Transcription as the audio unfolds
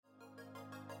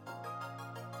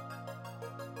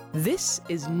This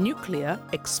is Nuclear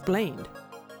Explained.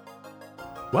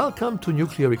 Welcome to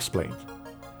Nuclear Explained.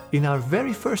 In our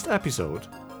very first episode,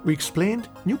 we explained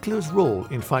nuclear's role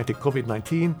in fighting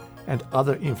COVID-19 and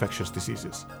other infectious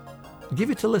diseases. Give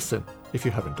it a listen if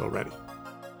you haven't already.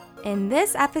 In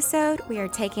this episode, we are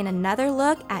taking another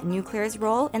look at nuclear's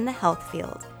role in the health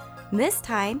field. This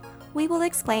time, we will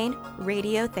explain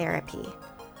radiotherapy.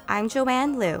 I'm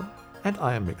Joanne Liu. And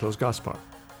I am Miklos Gaspar.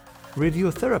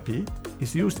 Radiotherapy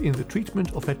is used in the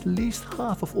treatment of at least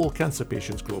half of all cancer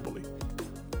patients globally.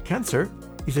 Cancer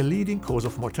is a leading cause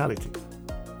of mortality.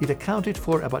 It accounted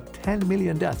for about 10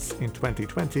 million deaths in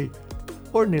 2020,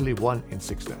 or nearly 1 in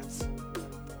 6 deaths.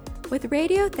 With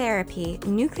radiotherapy,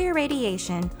 nuclear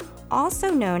radiation,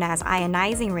 also known as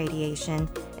ionizing radiation,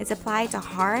 is applied to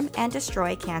harm and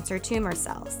destroy cancer tumor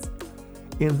cells.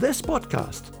 In this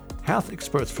podcast, health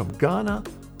experts from Ghana,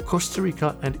 Costa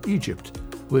Rica, and Egypt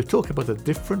will talk about the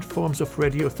different forms of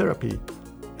radiotherapy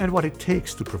and what it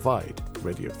takes to provide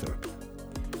radiotherapy.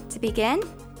 To begin,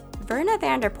 Verna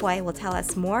van der Pooy will tell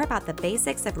us more about the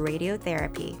basics of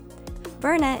radiotherapy.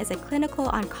 Verna is a clinical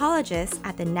oncologist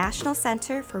at the National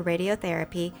Center for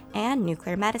Radiotherapy and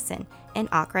Nuclear Medicine in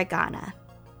Accra, Ghana.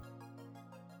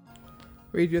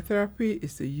 Radiotherapy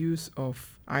is the use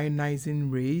of ionizing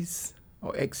rays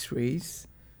or X-rays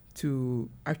to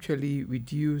actually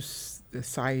reduce the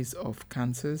size of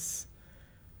cancers,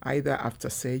 either after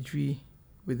surgery,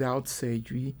 without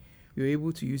surgery. You're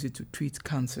able to use it to treat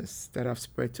cancers that have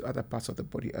spread to other parts of the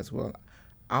body as well,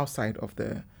 outside of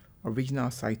the original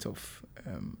site of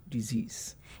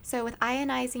disease. So with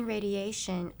ionizing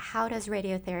radiation, how does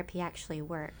radiotherapy actually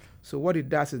work? So what it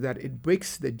does is that it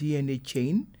breaks the DNA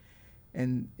chain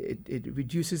and it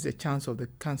reduces the chance of the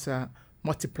cancer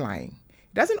multiplying.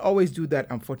 It doesn't always do that,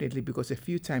 unfortunately, because a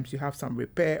few times you have some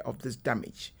repair of this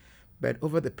damage. But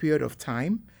over the period of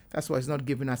time, that's why it's not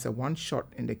giving us a one shot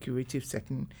in the curative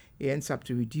setting. It ends up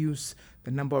to reduce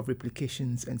the number of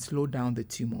replications and slow down the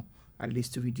tumor, at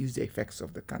least to reduce the effects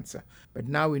of the cancer. But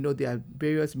now we know there are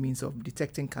various means of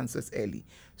detecting cancers early.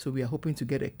 So we are hoping to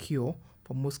get a cure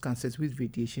for most cancers with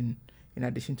radiation in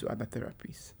addition to other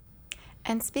therapies.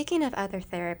 And speaking of other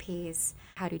therapies,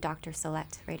 how do doctors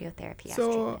select radiotherapy as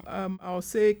treatment? I'll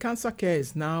say cancer care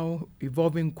is now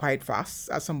evolving quite fast.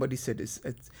 As somebody said, it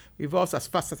evolves as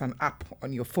fast as an app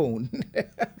on your phone.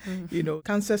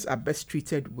 Cancers are best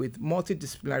treated with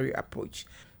multidisciplinary approach.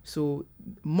 So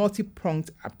multi-pronged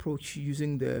approach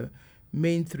using the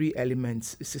main 3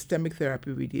 elements, systemic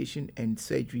therapy, radiation, and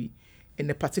surgery in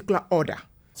a particular order.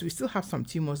 So we still have some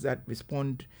tumors that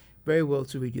respond very well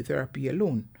to radiotherapy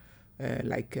alone.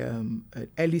 Like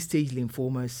early stage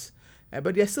lymphomas,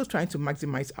 but they're still trying to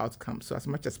maximize outcomes so as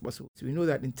much as possible. So we know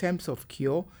that in terms of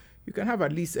cure, you can have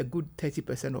at least a good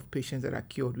 30% of patients that are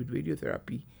cured with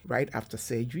radiotherapy right after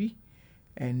surgery,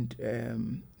 and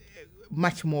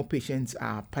much more patients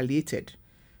are palliated,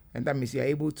 and that means you're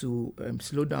able to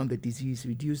slow down the disease,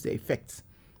 reduce the effects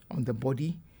on the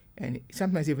body, and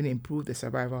sometimes even improve the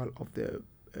survival of the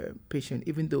patient,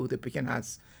 even though the patient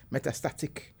has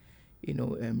metastatic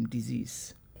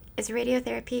disease. Is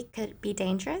radiotherapy could be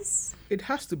dangerous? It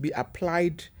has to be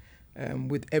applied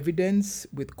with evidence,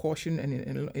 with caution,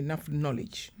 and enough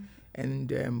knowledge.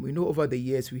 Mm-hmm. And we know over the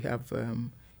years we have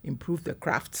improved the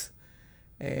craft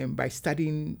by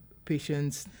studying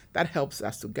patients. That helps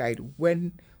us to guide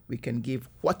when we can give,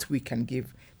 what we can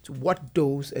give, to what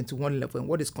dose and to what level, and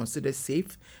what is considered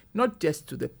safe, not just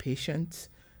to the patient,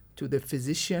 to the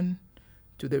physician,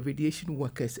 to the radiation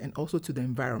workers, and also to the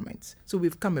environment. So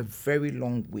we've come a very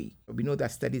long way. We know that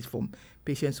studies from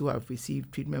patients who have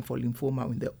received treatment for lymphoma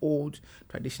in the old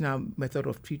traditional method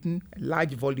of treating a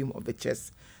large volume of the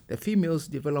chest, the females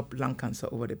develop lung cancer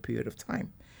over the period of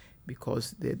time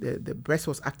because the breast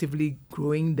was actively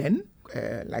growing then,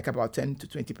 like about 10 to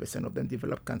 20% of them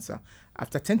develop cancer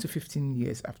after 10 to 15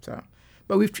 years after.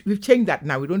 But we've changed that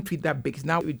now. We don't treat that big.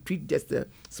 Now we treat just a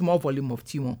small volume of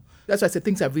tumor. That's why I said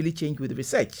things have really changed with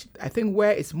research. I think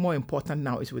where it's more important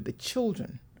now is with the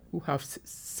children who have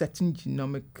certain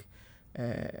genomic,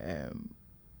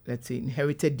 let's say,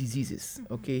 inherited diseases,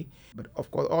 okay? But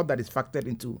of course, all that is factored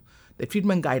into the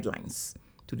treatment guidelines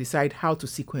to decide how to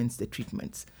sequence the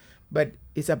treatments. But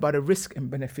it's about a risk and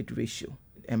benefit ratio.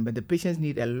 But the patients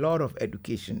need a lot of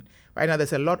education. Right now,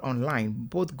 there's a lot online,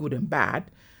 both good and bad,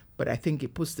 but I think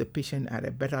it puts the patient at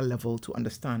a better level to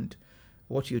understand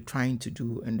what you're trying to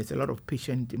do, and there's a lot of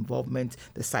patient involvement,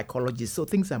 the psychologists, so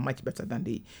things are much better than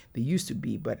they used to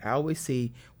be. But I always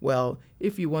say, well,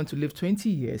 if you want to live 20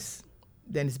 years,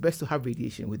 then it's best to have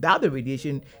radiation. Without the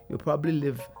radiation, you'll probably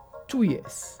live 2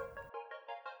 years.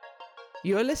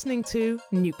 You're listening to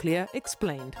Nuclear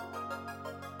Explained.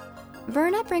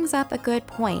 Verna brings up a good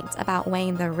point about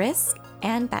weighing the risk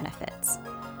and benefits.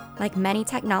 Like many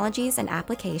technologies and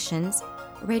applications,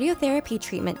 radiotherapy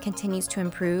treatment continues to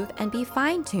improve and be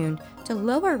fine-tuned to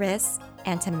lower risks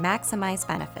and to maximize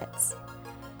benefits.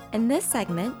 In this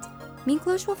segment,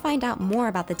 Miklos will find out more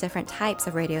about the different types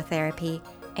of radiotherapy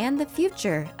and the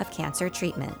future of cancer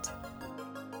treatment.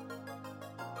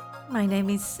 My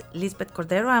name is Lisbeth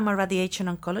Cordero. I'm a radiation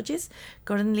oncologist,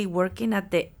 currently working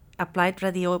at the Applied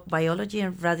Radiobiology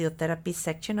and Radiotherapy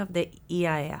section of the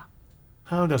EIA.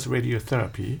 How does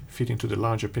radiotherapy fit into the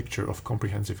larger picture of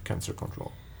comprehensive cancer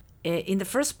control? In the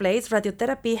first place,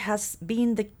 radiotherapy has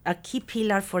been a key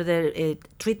pillar for the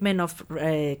treatment of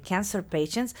cancer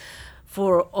patients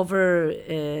for over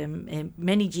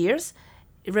many years,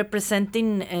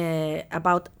 representing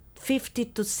about 50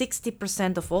 to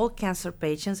 60% of all cancer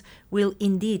patients will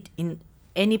indeed, in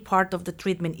any part of the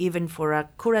treatment, even for a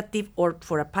curative or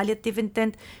for a palliative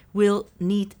intent, will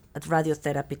need a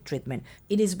radiotherapy treatment.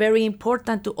 It is very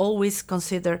important to always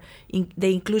consider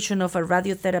the inclusion of a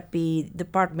radiotherapy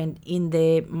department in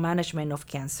the management of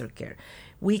cancer care.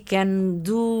 We can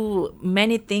do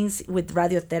many things with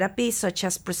radiotherapy, such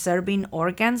as preserving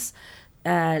organs,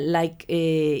 like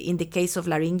in the case of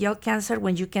laryngeal cancer,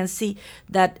 when you can see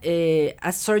that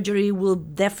a surgery will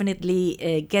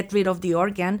definitely get rid of the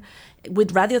organ.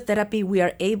 With radiotherapy, we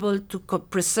are able to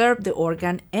preserve the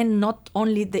organ, and not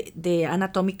only the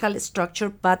anatomical structure,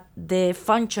 but the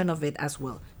function of it as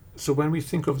well. So when we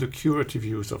think of the curative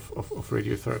use of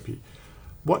radiotherapy,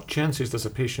 what chances does a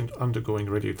patient undergoing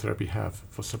radiotherapy have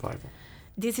for survival?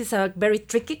 This is a very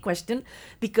tricky question,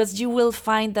 because you will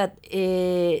find that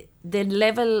the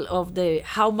level of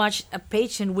how much a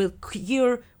patient will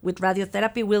cure with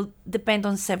radiotherapy will depend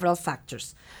on several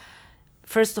factors.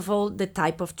 First of all, the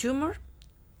type of tumor.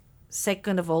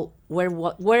 Second of all,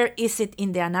 where is it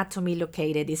in the anatomy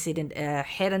located? Is it a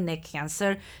head and neck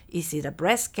cancer? Is it a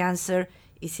breast cancer?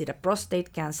 Is it a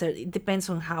prostate cancer? It depends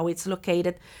on how it's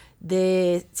located.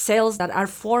 The cells that are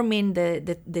forming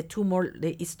the tumor,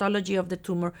 the histology of the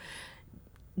tumor.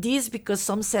 This because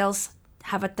some cells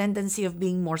have a tendency of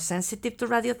being more sensitive to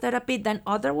radiotherapy than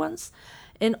other ones.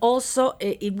 And also,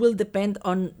 it will depend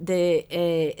on the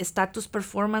status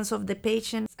performance of the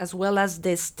patient, as well as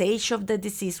the stage of the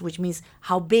disease, which means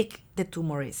how big the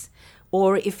tumor is,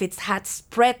 or if it had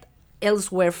spread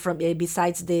elsewhere from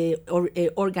besides the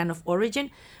organ of origin.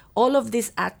 All of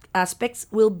these aspects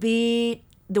will be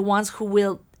the ones who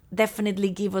will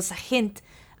definitely give us a hint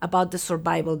about the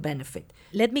survival benefit.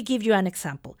 Let me give you an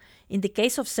example. In the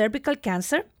case of cervical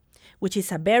cancer, which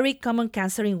is a very common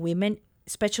cancer in women,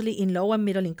 especially in low and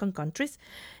middle income countries,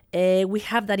 we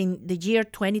have that in the year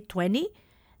 2020,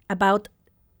 about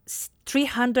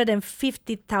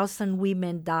 350,000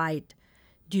 women died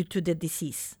due to the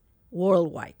disease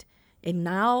worldwide. And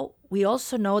now we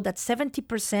also know that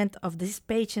 70% of these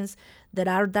patients that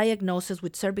are diagnosed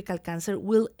with cervical cancer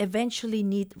will eventually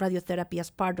need radiotherapy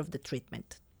as part of the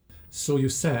treatment. So you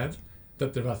said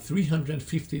that there are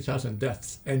 350,000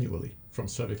 deaths annually from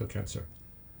cervical cancer.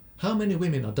 How many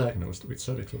women are diagnosed with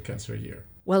cervical cancer a year?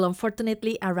 Well,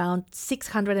 unfortunately, around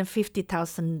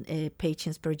 650,000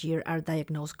 patients per year are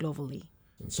diagnosed globally.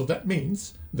 So that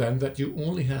means then that you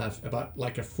only have about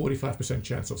like a 45%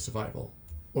 chance of survival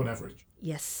on average.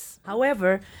 Yes.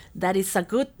 However, that is a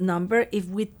good number if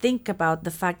we think about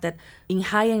the fact that in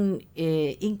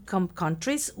high-income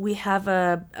countries, we have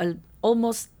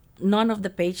almost none of the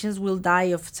patients will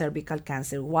die of cervical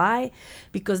cancer. Why?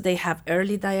 Because they have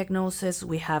early diagnosis.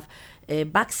 We have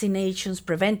vaccinations,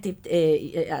 preventive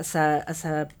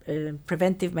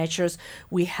preventive measures.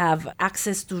 We have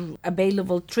access to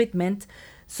available treatment.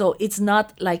 So it's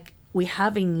not like we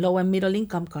have in low and middle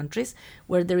income countries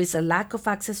where there is a lack of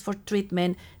access for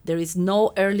treatment, there is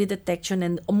no early detection,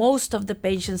 and most of the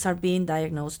patients are being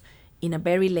diagnosed in a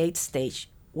very late stage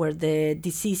where the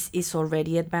disease is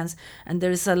already advanced and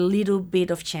there is a little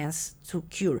bit of chance to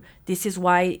cure. This is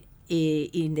why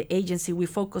in the agency we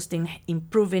focused in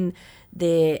improving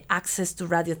the access to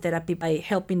radiotherapy by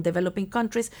helping developing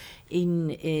countries in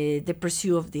the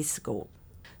pursuit of this goal.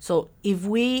 So if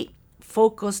we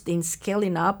focused in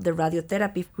scaling up the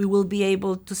radiotherapy, we will be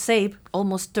able to save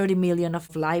almost 30 million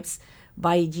of lives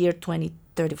by year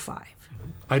 2035.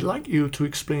 I'd like you to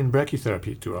explain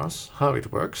brachytherapy to us, how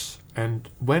it works, and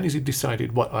when is it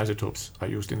decided what isotopes are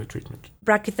used in the treatment?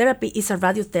 Brachytherapy is a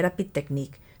radiotherapy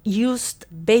technique used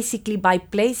basically by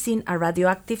placing a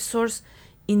radioactive source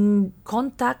in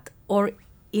contact or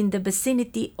in the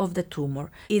vicinity of the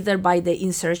tumor, either by the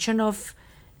insertion of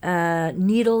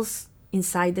needles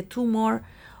inside the tumor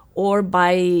or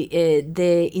by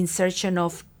the insertion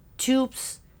of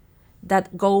tubes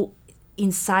that go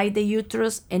inside the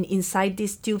uterus, and inside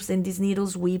these tubes and these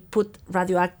needles, we put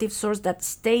radioactive source that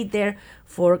stay there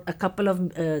for a couple of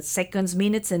seconds,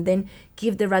 minutes, and then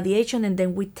give the radiation, and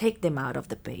then we take them out of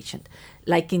the patient,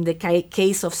 like in the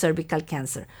case of cervical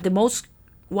cancer. The most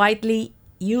widely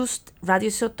used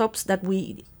radioisotopes that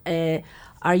we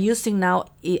are using now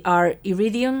are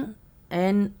iridium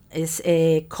and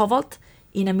cobalt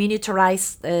in a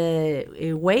miniaturized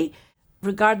way.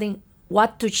 Regarding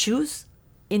what to choose,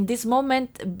 in this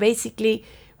moment, basically,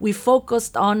 we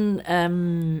focused on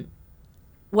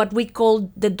what we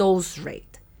call the dose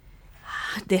rate.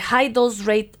 The high dose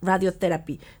rate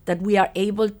radiotherapy that we are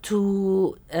able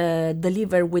to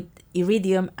deliver with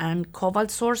iridium and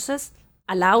cobalt sources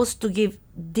allows to give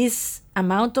this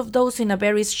amount of dose in a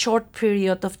very short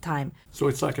period of time. So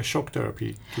it's like a shock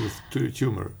therapy to the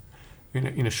tumor.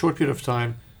 In a short period of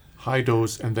time, high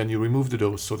dose, and then you remove the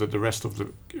dose so that the rest of the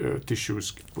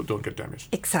tissues don't get damaged.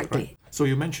 Exactly. Right? So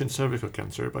you mentioned cervical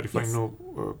cancer, but if Yes. I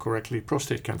know correctly,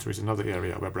 prostate cancer is another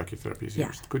area where brachytherapy is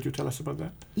used. Could you tell us about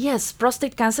that? Yes,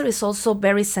 prostate cancer is also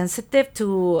very sensitive to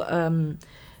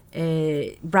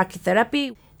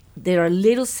brachytherapy. There are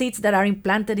little seeds that are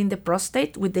implanted in the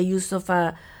prostate with the use of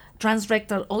a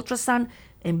transrectal ultrasound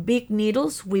and big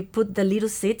needles. We put the little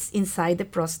seeds inside the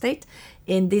prostate,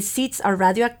 and these seeds are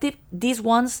radioactive. These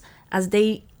ones, as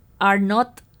they are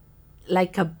not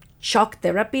like a shock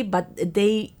therapy, but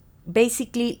they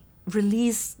basically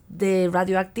release the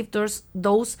radioactive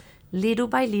dose little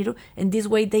by little, and this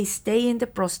way they stay in the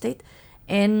prostate,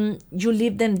 and you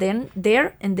leave them then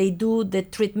there, and they do the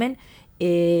treatment.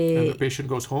 And the patient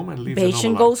goes home and lives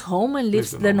Patient goes home and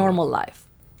lives the normal life.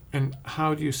 And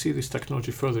how do you see this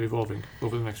technology further evolving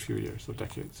over the next few years or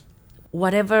decades?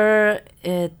 Whatever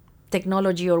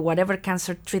technology or whatever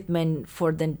cancer treatment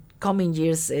for the coming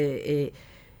years,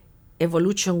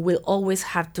 evolution will always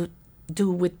have to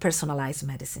do with personalized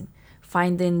medicine,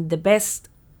 finding the best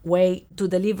way to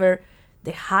deliver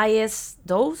the highest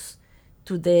dose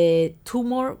to the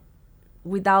tumor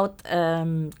without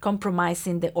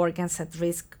compromising the organs at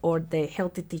risk or the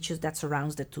healthy tissues that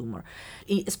surrounds the tumor.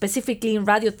 Specifically in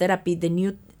radiotherapy, the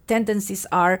new tendencies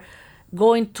are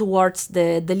going towards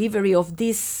the delivery of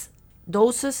these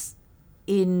doses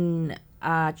in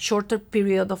a shorter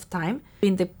period of time.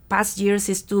 In the past years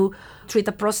is to treat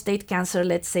a prostate cancer,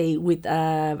 let's say, with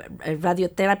a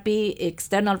radiotherapy,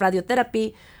 external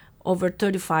radiotherapy, over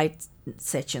 35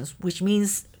 sessions, which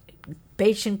means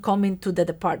patient coming to the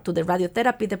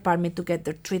radiotherapy department to get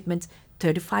their treatments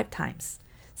 35 times,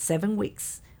 7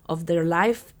 weeks of their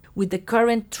life. With the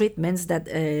current treatments that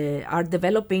are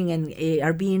developing and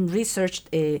are being researched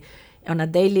on a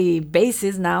daily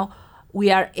basis now,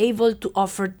 we are able to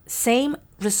offer same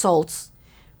results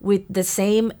with the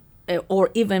same or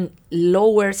even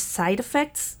lower side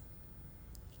effects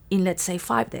in, let's say,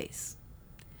 5 days,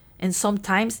 and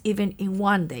sometimes even in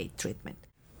 1 day treatment.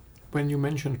 When you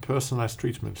mentioned personalized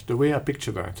treatment, the way I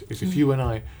picture that is if you and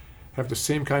I have the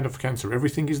same kind of cancer,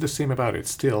 everything is the same about it,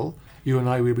 still, you and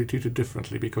I will be treated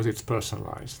differently because it's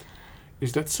personalized.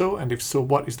 Is that so? And if so,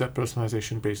 what is that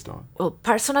personalization based on? Well,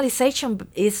 personalization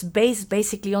is based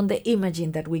basically on the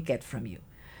imaging that we get from you,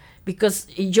 because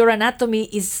your anatomy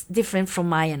is different from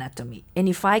my anatomy. And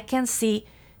if I can see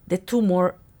the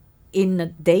tumor in a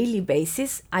daily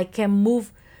basis, I can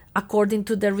move according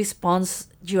to the response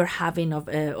you're having of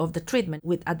the treatment.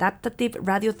 With adaptive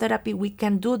radiotherapy, we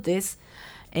can do this,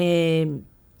 tailor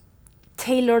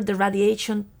the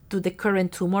radiation to the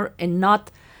current tumor and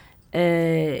not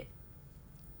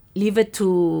leave it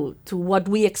to what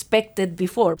we expected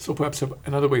before. So perhaps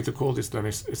another way to call this then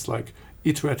is it's like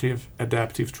iterative,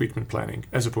 adaptive treatment planning,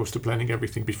 as opposed to planning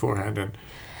everything beforehand and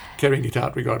carrying it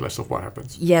out regardless of what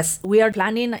happens. Yes, we are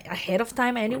planning ahead of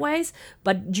time anyways,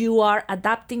 but you are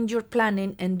adapting your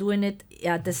planning and doing it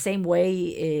the same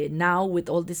way now with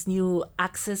all this new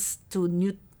access to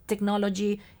new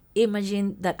technology,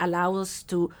 imaging that allows us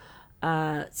to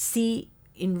see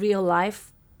in real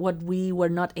life what we were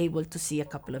not able to see a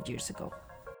couple of years ago.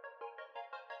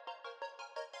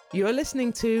 You're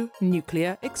listening to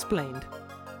Nuclear Explained.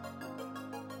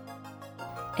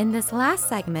 In this last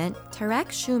segment, Tarek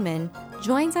Schumann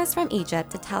joins us from Egypt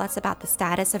to tell us about the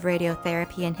status of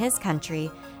radiotherapy in his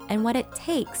country and what it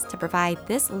takes to provide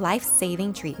this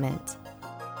life-saving treatment.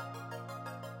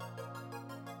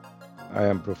 I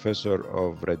am professor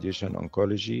of radiation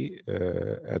oncology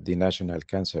at the National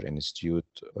Cancer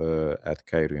Institute at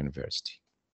Cairo University.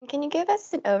 Can you give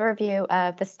us an overview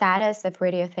of the status of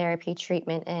radiotherapy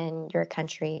treatment in your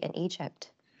country, in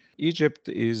Egypt? Egypt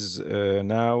is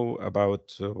now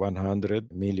about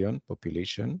 100 million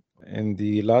population. In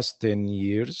the last 10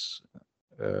 years,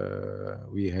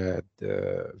 we had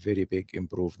very big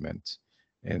improvement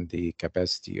in the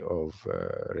capacity of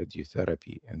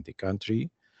radiotherapy in the country.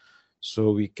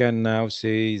 So we can now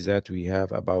say that we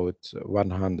have about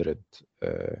 100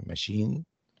 machines.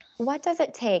 What does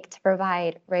it take to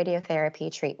provide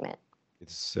radiotherapy treatment?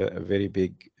 It's a very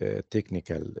big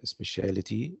technical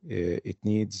specialty. It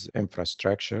needs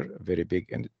infrastructure, very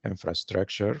big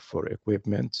infrastructure for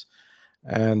equipment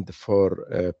and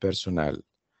for personnel.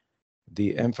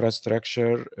 The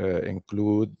infrastructure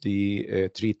include the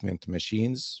treatment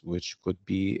machines, which could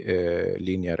be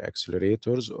linear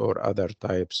accelerators or other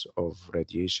types of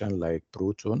radiation like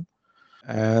proton,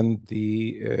 and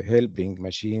the helping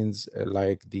machines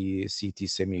like the CT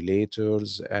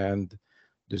simulators and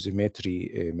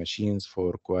dosimetry machines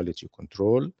for quality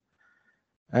control,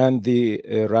 and the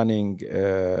running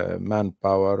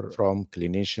manpower from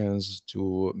clinicians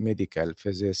to medical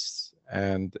physicists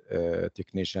and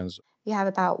technicians. You have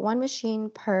about one machine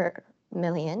per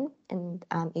million in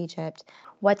Egypt.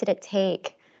 What did it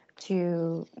take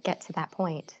to get to that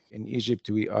point? In Egypt,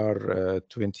 we are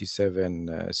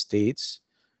 27 states.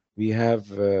 We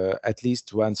have at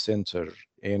least one center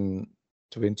in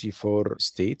 24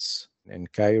 states. In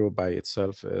Cairo by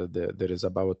itself, there is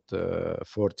about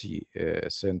 40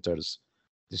 centers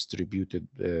distributed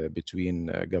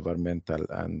between governmental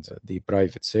and the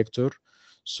private sector.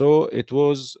 So it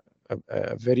was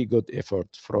a very good effort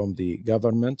from the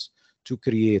government to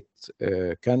create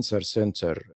a cancer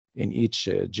center in each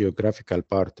geographical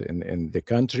part in the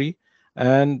country,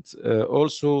 and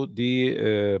also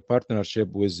the partnership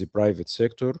with the private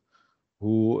sector,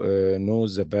 who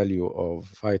knows the value of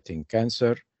fighting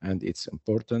cancer and its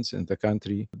importance in the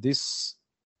country. This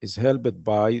is helped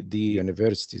by the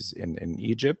universities in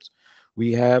Egypt.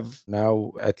 We have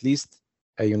now at least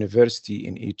a university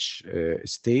in each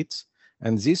state,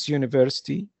 and this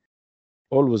university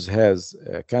always has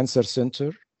a cancer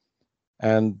center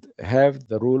and have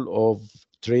the role of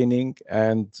training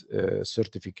and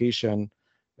certification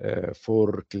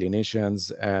for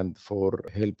clinicians and for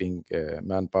helping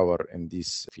manpower in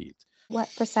this field. What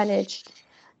percentage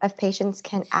of patients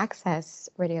can access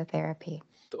radiotherapy?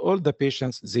 All the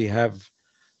patients, they have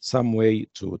some way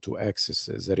to access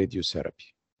the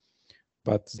radiotherapy.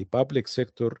 But the public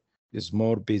sector is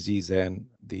more busy than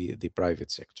the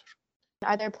private sector.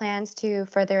 Are there plans to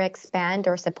further expand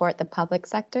or support the public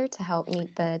sector to help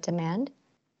meet the demand?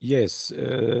 Yes,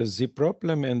 the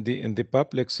problem in the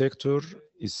public sector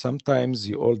is sometimes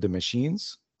the older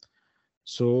machines.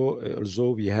 So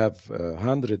although we have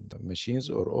 100 machines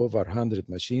or over 100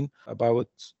 machines, about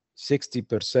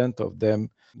 60% of them,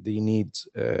 they need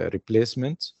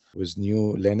replacement with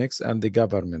new Linux, and the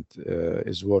government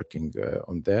is working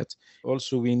on that.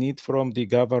 Also, we need from the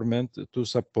government to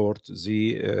support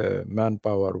the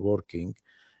manpower working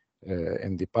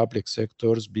in the public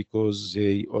sectors, because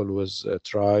they always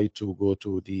try to go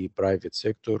to the private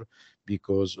sector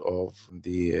because of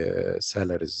the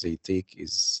salaries they take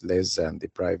is less than the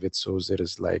private. So there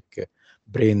is like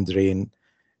brain drain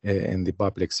in the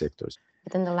public sectors.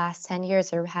 Within the last 10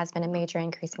 years, there has been a major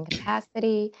increase in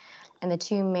capacity, and the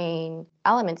two main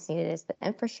elements needed is the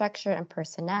infrastructure and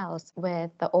personnel. With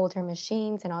the older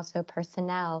machines and also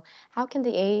personnel, how can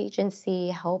the agency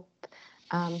help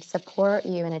support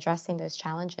you in addressing those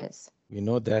challenges? We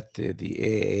know that the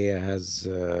AAA has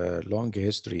a long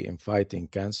history in fighting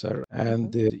cancer,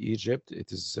 and Egypt,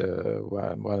 it is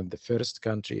one of the first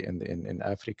country in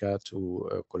Africa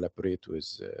to collaborate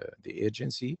with the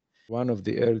agency. One of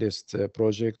the earliest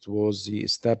projects was the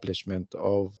establishment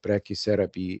of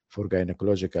brachytherapy for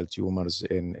gynecological tumors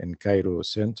in Cairo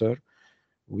Center.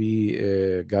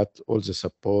 We got all the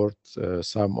support,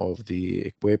 some of the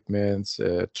equipment,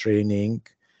 training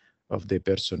of the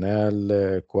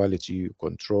personnel, quality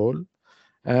control.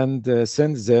 And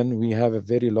since then, we have a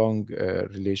very long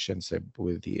relationship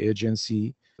with the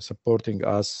agency, supporting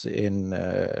us in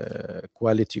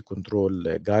quality control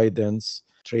guidance,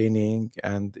 training,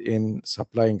 and in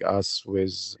supplying us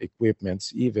with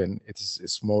equipments, even it is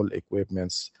small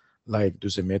equipments like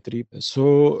dosimetry.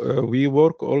 So we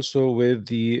work also with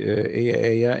the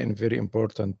AAA in very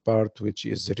important part, which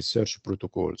is the research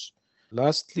protocols.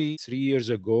 Lastly, 3 years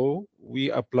ago, we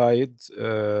applied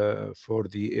for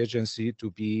the agency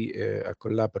to be a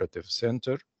collaborative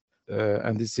center.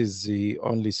 And this is the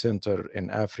only center in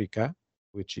Africa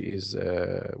which is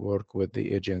work with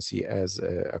the agency as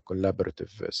a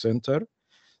collaborative center.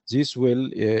 This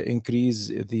will increase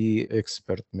the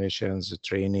expert missions,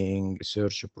 training,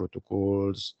 research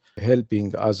protocols,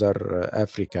 helping other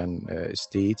African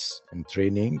states in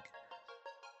training.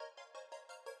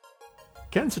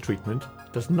 Cancer treatment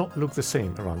does not look the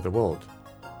same around the world.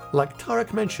 Like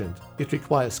Tarek mentioned, it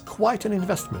requires quite an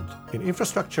investment in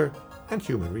infrastructure and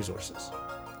human resources.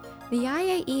 The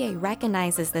IAEA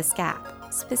recognizes this gap,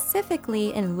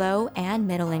 specifically in low and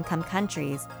middle-income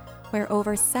countries, where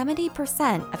over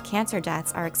 70% of cancer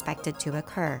deaths are expected to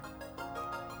occur.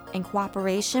 In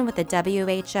cooperation with the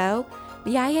WHO,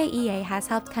 the IAEA has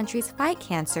helped countries fight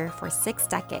cancer for 6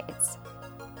 decades.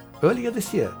 Earlier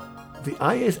this year, the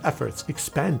IAEA's efforts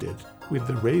expanded with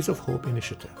the Rays of Hope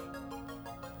initiative.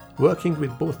 Working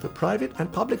with both the private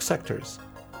and public sectors,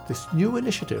 this new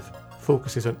initiative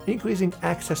focuses on increasing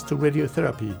access to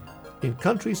radiotherapy in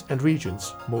countries and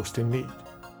regions most in need.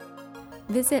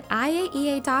 Visit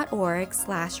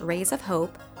iaea.org/Rays of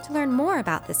Hope to learn more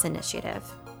about this initiative.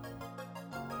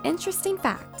 Interesting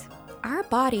fact, our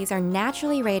bodies are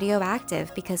naturally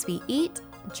radioactive because we eat,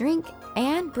 drink,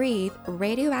 and breathe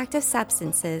radioactive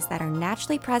substances that are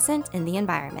naturally present in the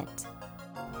environment.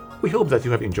 We hope that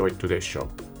you have enjoyed today's show.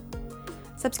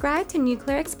 Subscribe to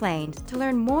Nuclear Explained to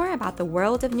learn more about the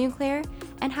world of nuclear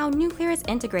and how nuclear is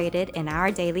integrated in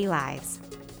our daily lives.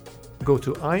 Go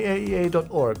to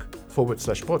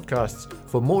iaea.org/podcasts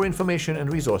for more information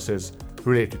and resources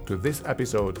related to this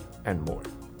episode and more.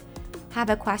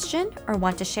 Have a question or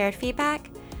want to share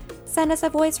feedback? Send us a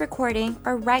voice recording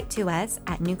or write to us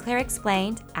at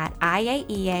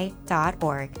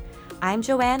nuclearexplained@iaea.org. I'm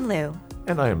Joanne Liu.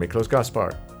 And I am Miklos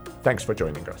Gaspar. Thanks for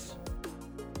joining us.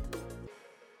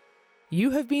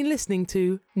 You have been listening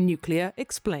to Nuclear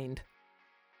Explained.